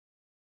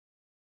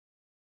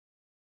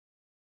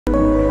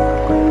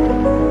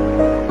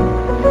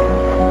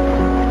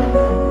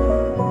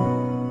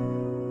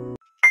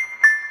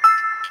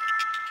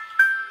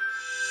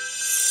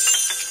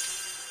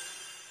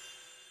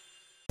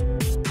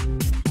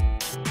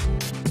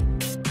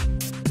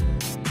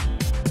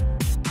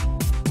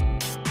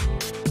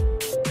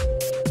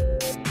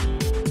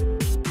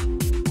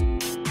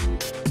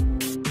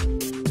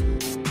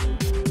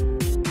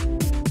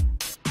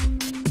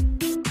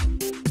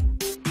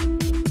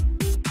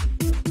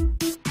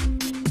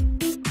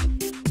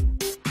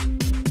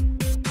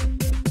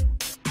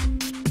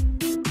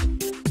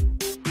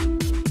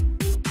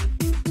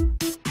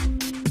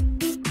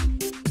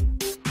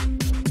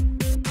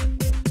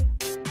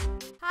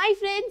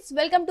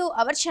Welcome to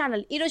our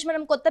channel. ఈ రోజు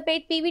మనం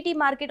కొత్తపేట్ పీవీటీ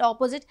మార్కెట్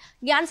ఆపోజిట్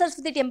జ్ఞాన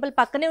సరస్వతి టెంపుల్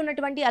పక్కనే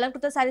ఉన్నటువంటి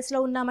అలంకృత సారీస్ లో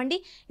ఉన్నామండి.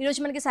 ఈ రోజు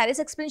మనకి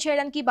సారీస్ ఎక్స్ప్లెయిన్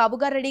చేయడానికి బాబు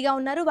గారు రెడీగా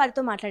ఉన్నారు.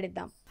 వారితో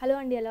మాట్లాడిద్దాం. హలో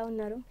అండి, ఎలా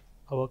ఉన్నారు?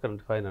 ఓకే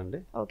ఫైన్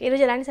అండి. ఓకే, ఈ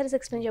రోజు ఎలాంటి సారీస్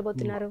ఎక్స్ప్లెయిన్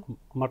చేయబోతున్నారు?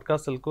 మట్కా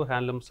సిల్క్,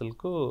 హ్యాండ్లూమ్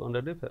సిల్క్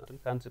అండి,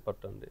 ఫ్యాన్సీ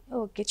పట్టు అండి.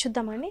 ఓకే,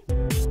 చూద్దామండి.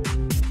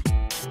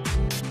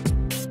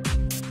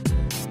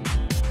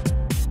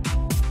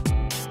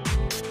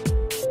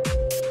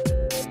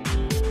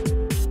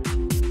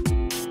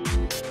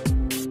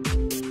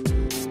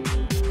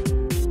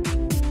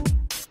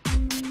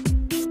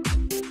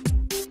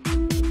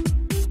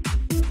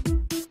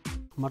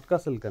 మట్కా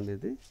సిల్క్ అండి,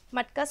 ఇది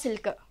మట్కా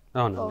సిల్క్.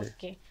 అవునండి.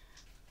 ఓకే,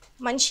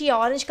 మంచి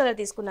ఆరెంజ్ కలర్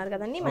తీసుకున్నారు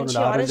కదండి, మంచి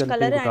ఆరెంజ్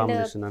కలర్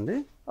అండ్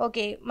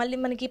ఓకే. మళ్ళీ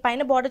మనకి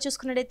పైన బార్డర్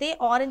చూసుకున్నట్టయితే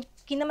ఆరెంజ్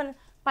కింద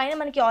పైన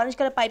మనకి ఆరెంజ్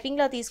కలర్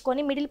పైపింగ్ లా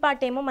తీసుకొని మిడిల్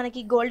పార్ట్ ఏమో మనకి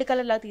గోల్డ్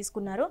కలర్ లా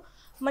తీసుకున్నారు.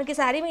 మనకి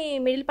సారీ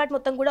మిడిల్ పార్ట్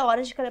మొత్తం కూడా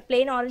orange colour,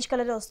 plain orange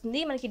colour వస్తుంది.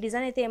 మనకి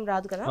డిజైన్ అయితే ఏం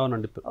రాదు కదా.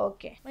 అవునండి.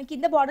 ఓకే, మనకి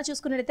కింద బార్డర్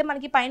చూసుకున్నట్టయితే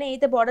మనకి పైన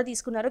అయితే బార్డర్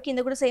తీసుకున్నారో కింద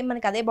కూడా సేమ్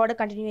మనకి అదే బార్డర్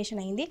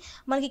కంటిన్యూషన్ అయింది.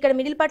 మనకి ఇక్కడ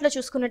మిడిల్ పార్ట్ లో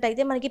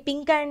చూసుకున్నట్టయితే మనకి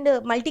పింక్ అండ్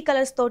మల్టీ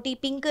కలర్స్ తోటి,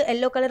 pink,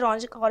 yellow colour,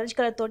 orange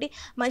colour తోటి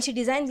మంచి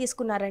డిజైన్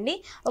తీసుకున్నారండి.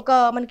 ఒక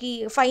మనకి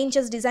 5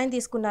 inches డిజైన్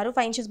తీసుకున్నారు,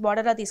 5 inches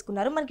బార్డర్ లా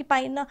తీసుకున్నారు. మనకి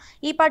పైన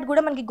ఈ పార్ట్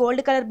కూడా మనకి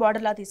గోల్డ్ కలర్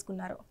బార్డర్ లా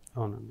తీసుకున్నారు.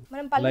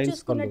 మనం పళ్ళు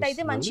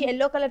చూసుకున్నట్టయితే మంచి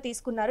ఎల్లో కలర్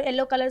తీసుకున్నారు.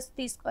 ఎల్లో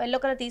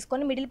కలర్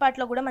తీసుకొని మిడిల్ పార్ట్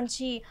లో కూడా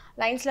మంచి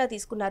లైన్స్ లా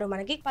తీసుకున్నారు.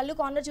 మనకి పళ్ళు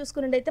కార్నర్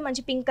చూసుకున్నట్టయితే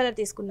మంచి పింక్ కలర్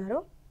తీసుకున్నారు.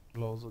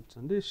 బ్లౌజ్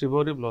వచ్చండి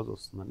షిబోరి బ్లౌజ్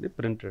వస్తుందండి,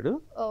 printed.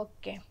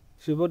 Okay,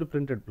 shibori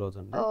printed blouse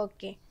అండి.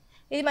 ఓకే,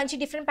 ఇది మంచి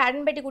డిఫరెంట్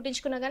ప్యాటర్న్ పెట్టి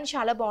కుట్టించుకున్నా కానీ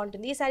చాలా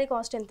బాగుంటుంది. ఈ సారీ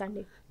కాస్ట్ ఎంత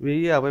అండి?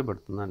 1050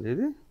 పడుతుందండి.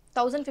 ఇది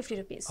 1050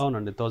 రూపీస్.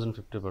 అవునండి,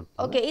 1050 పడుతుంది.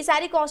 ఓకే, ఈ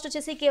సారీ కాస్ట్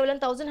వచ్చేసి కేవలం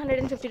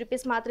 1150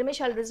 రూపీస్ మాత్రమే.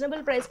 చాలా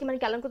రీజనబుల్ ప్రైస్ కి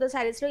మనకి అలంకృత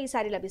సారీస్ లో ఈ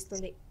సారీ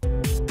లభిస్తుంది.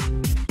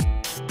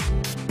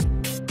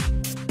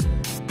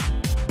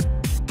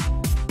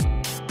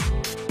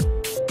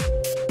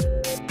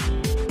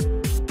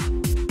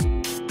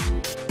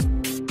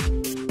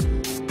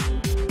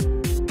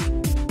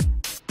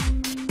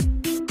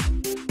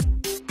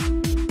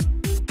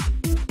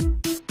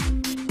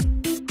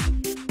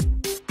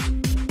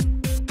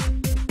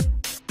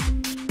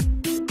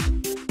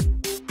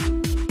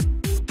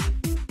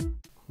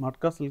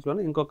 మట్కా సిల్క్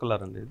లోనే ఇంకో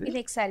కలర్ అండి, ఇది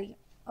next sorry.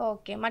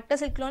 Okay, matka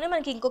silk లోనే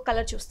మనకి ఇంకో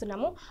కలర్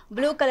చూస్తున్నాము,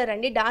 బ్లూ కలర్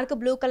అండి. డార్క్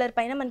బ్లూ కలర్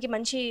పైన మనకి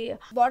మంచి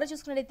బార్డర్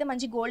చూసుకున్నట్టయితే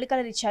మంచి గోల్డ్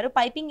కలర్ ఇచ్చారు.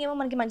 పైపింగ్ ఏమో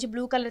మనకి మంచి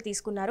బ్లూ కలర్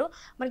తీసుకున్నారు.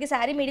 మనకి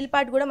సారీ మిడిల్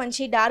పార్ట్ కూడా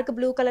మంచి డార్క్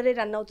బ్లూ కలర్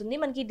రన్ అవుతుంది.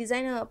 మనకి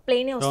డిజైన్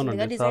ప్లెయిన్ వస్తుంది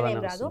కదా, డిజైన్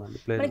ఏం రాదు.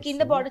 మనకి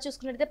కింద బార్డర్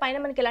చూసుకున్నట్టయితే పైన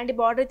మనకి ఎలాంటి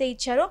బార్డర్ అయితే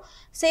ఇచ్చారో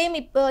సేమ్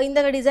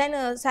ఇందాక డిజైన్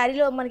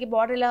సారీలో మనకి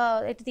బార్డర్ ఎలా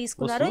అయితే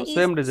తీసుకున్నారో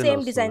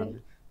సేమ్ డిజైన్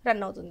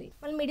రన్ అవుతుంది.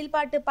 మళ్ళీ మిడిల్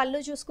పార్ట్ పళ్ళు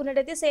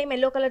చూసుకున్నట్టయితే సేమ్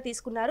ఎల్లో కలర్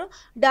తీసుకున్నారు.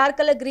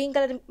 డార్క్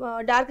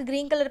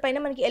గ్రీన్ కలర్ పైన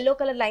మనకి ఎల్లో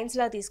కలర్ లైన్స్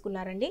లా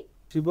తీసుకున్నారండి.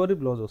 షిబోరి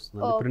బ్లౌజ్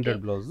వస్తుంది, ప్రింటెడ్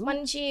బ్లౌజ్.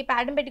 మంచి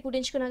ప్యాటర్న్ పెట్టి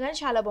కుట్టించుకున్నా కానీ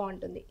చాలా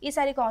బాగుంటుంది. ఈ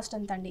సారీ కాస్ట్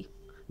ఎంత అండి?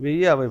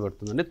 1050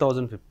 పడుతుందండి,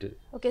 1050.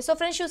 ఓకే, సో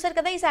ఫ్రెండ్స్ చూసారు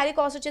కదా, ఈ సారీ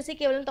కాస్ట్ వచ్చేసి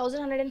కేవలం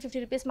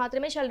 1150 రూపీస్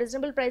మాత్రమే. చాలా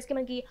రీజనబుల్ ప్రైస్ కి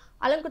మనకి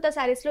అలంకృత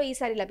సారీస్ లో ఈ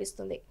సారీ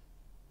లభిస్తుంది.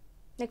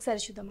 నెక్స్ట్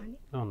సారీ చూద్దామండి.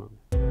 అవునండి.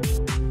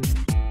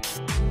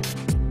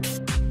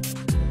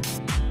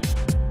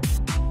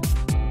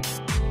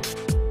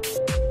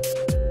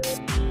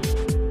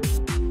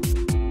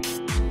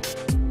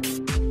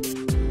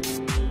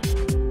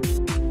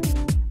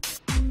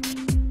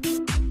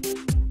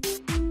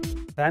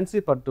 ఫ్యాన్సీ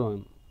పట్టు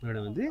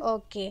మేడం ఇది.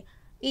 ఓకే,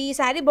 ఈ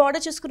శారీ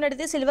బార్డర్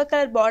చూసుకున్నట్టయితే సిల్వర్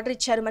కలర్ బార్డర్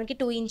ఇచ్చారు మనకి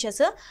 2 inches.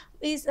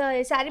 ఈ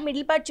శారీ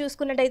మిడిల్ పార్ట్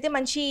చూసుకున్నట్టయితే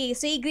మంచి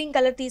సీ గ్రీన్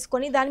కలర్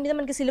తీసుకొని దాని మీద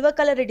మనకి సిల్వర్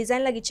కలర్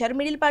డిజైన్ లాగా ఇచ్చారు.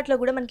 మిడిల్ పార్ట్లో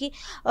కూడా మనకి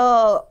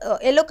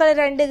yellow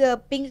colour and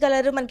pink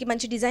colour మనకి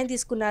మంచి డిజైన్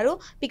తీసుకున్నారు,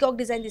 పికాక్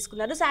డిజైన్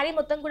తీసుకున్నారు. శారీ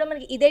మొత్తం కూడా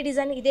మనకి ఇదే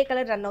డిజైన్, ఇదే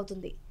కలర్ రన్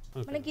అవుతుంది.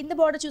 మనకి కింద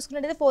బార్డర్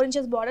చూసుకున్నట్టయితే 4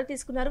 inches బార్డర్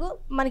తీసుకున్నారు.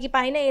 మనకి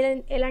పైన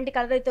ఎలాంటి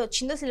కలర్ అయితే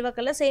వచ్చిందో సిల్వర్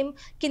కలర్, సేమ్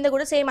కింద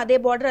కూడా సేమ్ అదే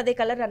బార్డర్, అదే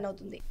కలర్ రన్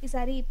అవుతుంది. ఈ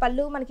సారీ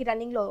పళ్ళు మనకి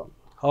రన్నింగ్ లో.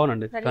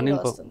 అవునండి,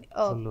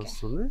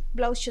 వస్తుంది.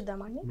 బ్లౌజ్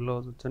చూద్దామండి.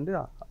 బ్లౌజ్ వచ్చండి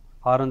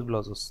ఆరెంజ్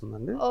బ్లౌజ్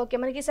వస్తుందండి. ఓకే,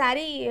 మనకి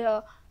సారీ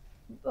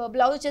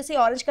బ్లౌజ్ వచ్చేసి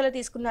ఆరెంజ్ కలర్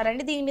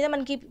తీసుకున్నారండి. దీని మీద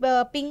మనకి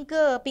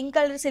pink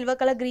colour, silver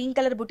colour, green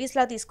colour బుటీస్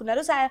లా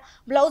తీసుకున్నారు.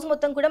 బ్లౌజ్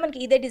మొత్తం కూడా మనకి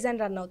ఇదే డిజైన్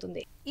రన్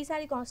అవుతుంది. ఈ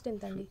సారీ కాస్ట్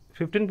ఎంత అండి?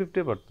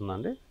 1550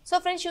 పడుతుందండి. సో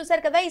ఫ్రెండ్స్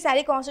చూసారు కదా, ఈ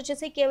సారీ కాస్ట్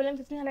వచ్చేసి కేవలం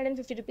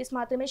 1550 రూపీస్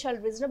మాత్రమే. చాలా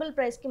రీజనబుల్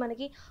ప్రైస్ కి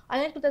మనకి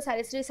అలంకృత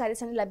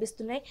సారీస్ అన్ని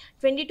లభిస్తున్నాయి.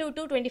 22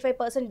 to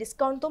 25%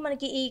 డిస్కౌంట్ తో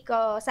మనకి ఈ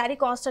సారీ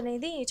కాస్ట్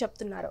అనేది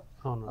చెప్తున్నారు.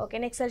 ఓకే,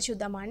 నెక్స్ట్ సారీ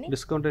చూద్దామా అండి.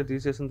 డిస్కౌంట్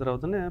తీసేసిన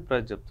తర్వాతనే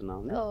ప్రైస్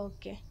చెప్తున్నాం.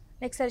 ఓకే,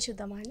 నెక్స్ట్ సారీ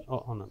చూద్దామా అండి.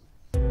 అవునండి.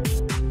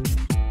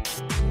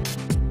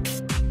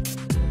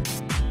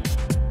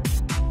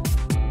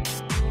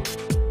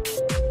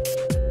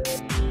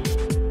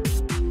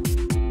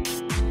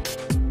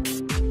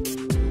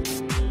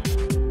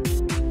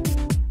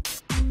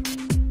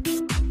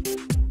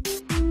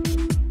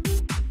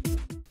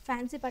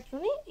 ఫ్యాన్సీ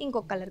పట్టులోని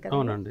ఇంకొక కలర్ కదా.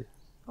 అవునండి.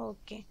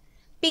 Okay,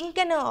 pink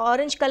and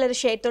orange colour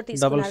shade తో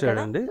తీసుకున్నారు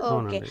కదా.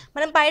 ఓకే,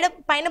 మనం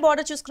పైన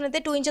బార్డర్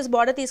చూసుకున్నట్లయితే 2 ఇంచెస్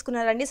బార్డర్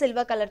తీసుకున్నారండి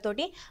సిల్వర్ కలర్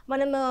తోటి.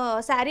 మనం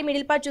శారీ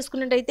మిడిల్ పార్ట్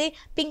చూసుకున్నట్టయితే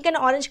pink and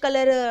orange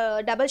colour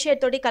double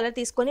shade తోటి కలర్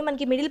తీసుకొని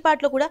మనకి మిడిల్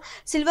పార్ట్ లో కూడా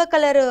సిల్వర్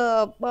కలర్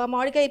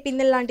మామిడికాయ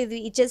పిందెల్ లాంటిది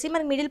ఇచ్చేసి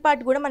మనకి మిడిల్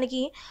పార్ట్ కూడా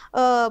మనకి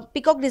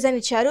పికాక్ డిజైన్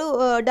ఇచ్చారు.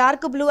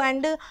 Dark blue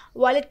and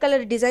wallet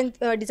colour design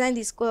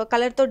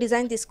colour తో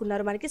డిజైన్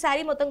తీసుకున్నారు. మనకి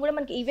శారీ మొత్తం కూడా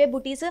మనకి ఇవే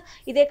బుటీస్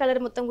ఇదే కలర్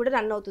మొత్తం కూడా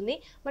రన్ అవుతుంది.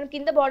 మనం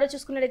కింద బార్డర్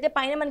చూసుకున్నట్టయితే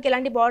పైన మనకి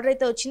ఎలాంటి బార్డర్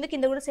అయితే వచ్చిందో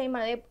కింద కూడా సేమ్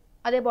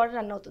అదే బార్డర్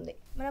రన్ అవుతుంది.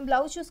 మనం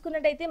బ్లౌజ్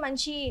చూసుకున్నట్టయితే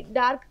మంచి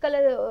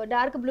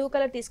డార్క్ బ్లూ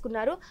కలర్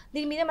తీసుకున్నారు.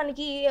 దీని మీద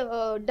మనకి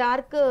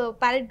dark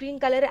parrot green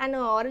colour and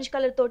orange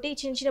colour తోటి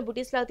చిన్న చిన్న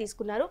బుటీస్ లాగా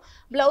తీసుకున్నారు.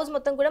 బ్లౌజ్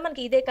మొత్తం కూడా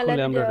మనకి ఇదే కలర్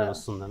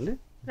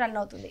రన్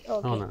అవుతుంది.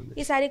 ఓకే,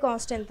 ఈ సారీ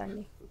కాస్ట్ ఎంత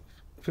అండి?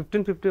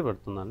 1550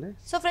 పడుతుందండి.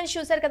 సో ఫ్రెండ్స్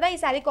చూసారు కదా, ఈ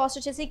సారీ కాస్ట్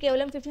వచ్చేసి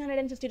కేవలం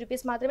 1550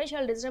 రూపీస్ మాత్రమే.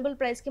 చాలా రీజనబుల్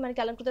ప్రైస్ కి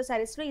మనకి అలంకృత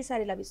సారీస్ లో ఈ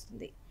సారీ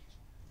లభిస్తుంది.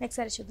 నెక్స్ట్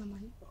సారీ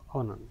చూద్దామండి.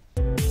 అవునండి.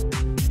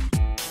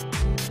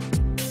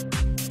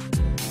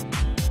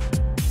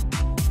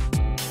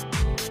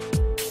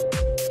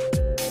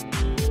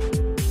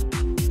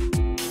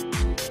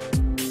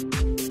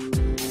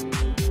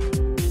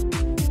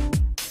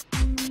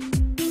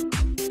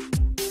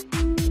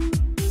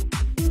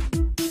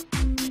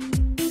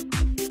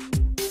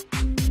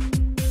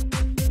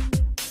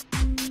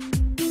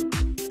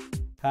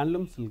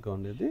 హ్యాండ్లూమ్ సిల్క్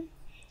అండి ఇది.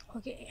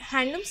 ఓకే,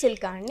 హ్యాండ్లూమ్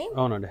సిల్క్ అండి.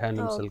 అవునండి,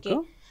 హ్యాండ్లూమ్ సిల్క్.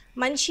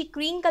 మంచి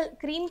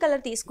క్రీమ్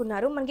కలర్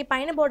తీసుకున్నారు. మనకి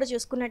పైన బార్డర్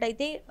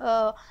చూసుకున్నట్టయితే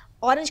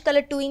orange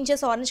colour 2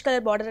 inches orange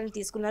colour border అని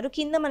తీసుకున్నారు.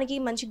 కింద మనకి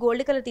మంచి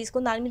గోల్డ్ కలర్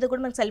తీసుకుని దాని మీద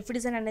కూడా మనకి సెల్ఫ్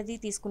డిజైన్ అనేది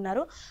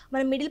తీసుకున్నారు.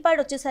 మన మిడిల్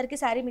పార్ట్ వచ్చేసరికి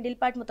శారీ మిడిల్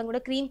పార్ట్ మొత్తం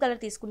కూడా క్రీమ్ కలర్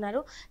తీసుకున్నారు.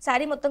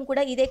 శారీ మొత్తం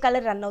కూడా ఇదే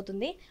కలర్ రన్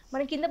అవుతుంది.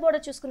 మనం కింద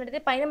బార్డర్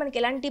చూసుకున్నట్టయితే పైన మనకి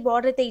ఎలాంటి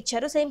బార్డర్ అయితే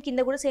ఇచ్చారో సేమ్ కింద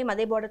కూడా సేమ్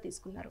అదే బార్డర్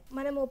తీసుకున్నారు.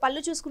 మనము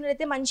పళ్ళు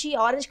చూసుకున్నట్టయితే మంచి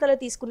ఆరెంజ్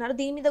కలర్ తీసుకున్నారు.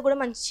 దీని మీద కూడా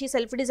మంచి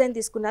సెల్ఫ్ డిజైన్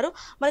తీసుకున్నారు.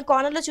 మన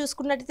కార్నర్ లో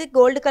చూసుకున్నట్టయితే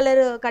గోల్డ్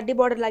కలర్ కడ్డీ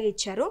బార్డర్ లాగా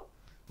ఇచ్చారు.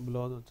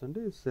 బ్లౌజ్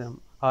వచ్చండి సేమ్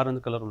ఆరెంజ్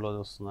కలర్ బ్లౌజ్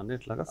వస్తుందండి.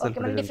 ఇట్లాగా సెల్ఫ్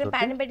డిజైన్ డిఫరెంట్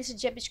ప్యాటర్న్ పెట్టి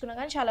స్టిచ్ చేయించుకున్నా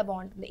కానీ చాలా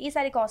బాగుంటుంది. ఈ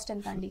సారీ కాస్ట్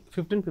ఎంత అండి?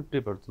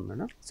 1550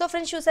 పడుతుందండి. సో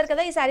ఫ్రెండ్స్ చూసారు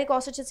కదా, ఈ సారీ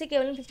కాస్ట్ వచ్చేసి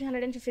కేవలం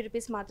 1550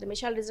 రూపీస్ మాత్రమే.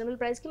 చాలా రీజనబుల్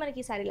ప్రైస్ కి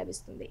మనకి ఈ సారీ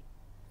లభిస్తుంది.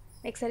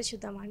 నెక్స్ట్ సారీ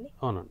చూద్దామా అండి.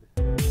 అవునండి.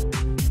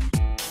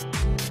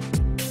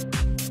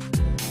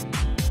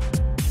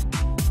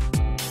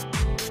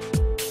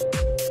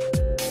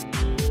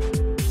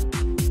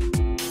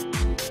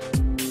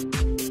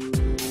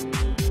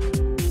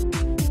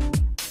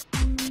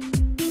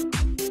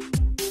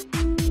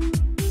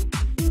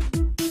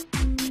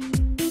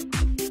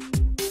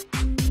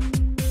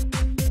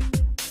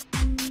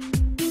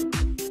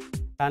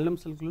 హ్యాండ్లూమ్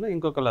సిల్క్ లో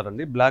ఇంకో కలర్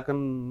అండి, బ్లాక్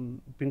అండ్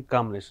పింక్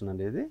కాంబినేషన్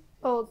అండి ఇది.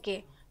 ఓకే,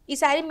 ఈ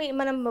సారీ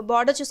మనం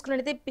బార్డర్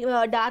చూసుకున్నట్టయితే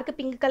డార్క్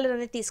పింక్ కలర్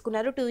అనేది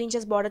తీసుకున్నారు. 2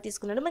 ఇంచెస్ బార్డర్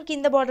తీసుకున్నారు. మనకి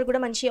కింద బార్డర్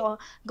కూడా మంచి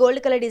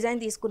గోల్డ్ కలర్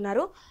డిజైన్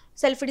తీసుకున్నారు.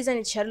 సెల్ఫ్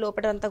డిజైన్ ఇచ్చారు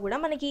లోపల అంతా కూడా.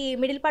 మనకి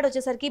మిడిల్ పార్ట్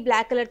వచ్చేసరికి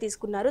బ్లాక్ కలర్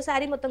తీసుకున్నారు.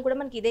 సారీ మొత్తం కూడా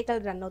మనకి ఇదే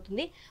కలర్ రన్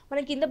అవుతుంది.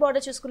 మనం కింద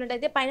బార్డర్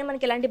చూసుకున్నట్టయితే పైన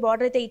మనకి ఎలాంటి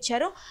బార్డర్ అయితే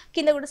ఇచ్చారో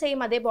కింద కూడా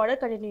సేమ్ అదే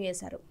బార్డర్ కంటిన్యూ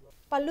చేశారు.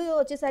 పళ్ళు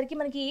వచ్చేసరికి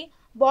మనకి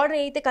బార్డర్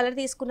అయితే కలర్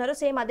తీసుకున్నారో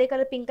సేమ్ అదే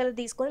కలర్ పింక్ కలర్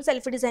తీసుకొని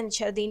సెల్ఫ్ డిజైన్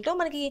ఇచ్చారు. దీంట్లో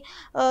మనకి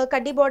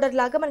కడ్డీ బార్డర్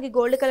లాగా మనకి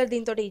గోల్డ్ కలర్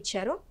దీంతో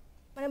ఇచ్చారు.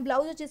 మనం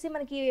బ్లౌజ్ వచ్చేసి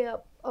మనకి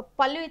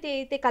పళ్ళు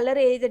అయితే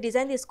కలర్ ఏదైతే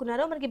డిజైన్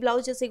తీసుకున్నారో మనకి బ్లౌజ్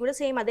వచ్చేసి కూడా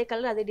సేమ్ అదే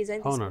కలర్ అదే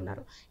డిజైన్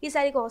తీసుకున్నారు. ఈ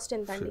సారీ కాస్ట్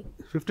ఎంత అండి?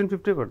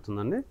 1550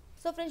 పడుతుందండి.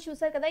 సో ఫ్రెండ్స్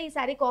చూసారు కదా, ఈ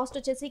సారీ కాస్ట్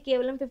వచ్చేసి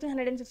కేవలం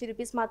 1550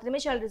 రూపీస్ మాత్రమే.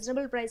 చాలా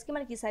రీజనబుల్ ప్రైస్ కి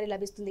మనకి ఈ సారీ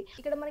లభిస్తుంది.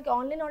 ఇక్కడ మనకి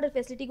ఆన్లైన్ ఆర్డర్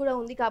ఫెసిలిటీ కూడా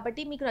ఉంది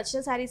కాబట్టి మీకు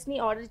నచ్చిన సారీస్ ని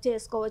ఆర్డర్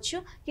చేసుకోవచ్చు.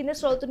 కింద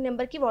స్క్రోల్ అవుతున్న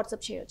నెంబర్ కి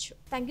వాట్సాప్ చేయొచ్చు.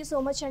 థ్యాంక్ యూ సో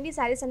మచ్ అండి.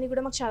 సారీస్ అన్ని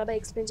కూడా మాకు చాలా బాగా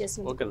ఎక్స్ప్లెయిన్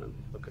చేస్తుంది.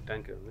 ఓకే,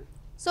 థ్యాంక్ యూ అండి.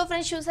 సో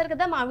ఫ్రెండ్స్ చూసారు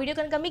కదా, మా వీడియో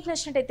కనుక మీకు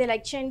నచ్చినట్టయితే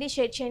లైక్ చేయండి,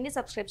 షేర్ చేయండి,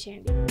 సబ్స్క్రైబ్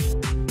చేయండి.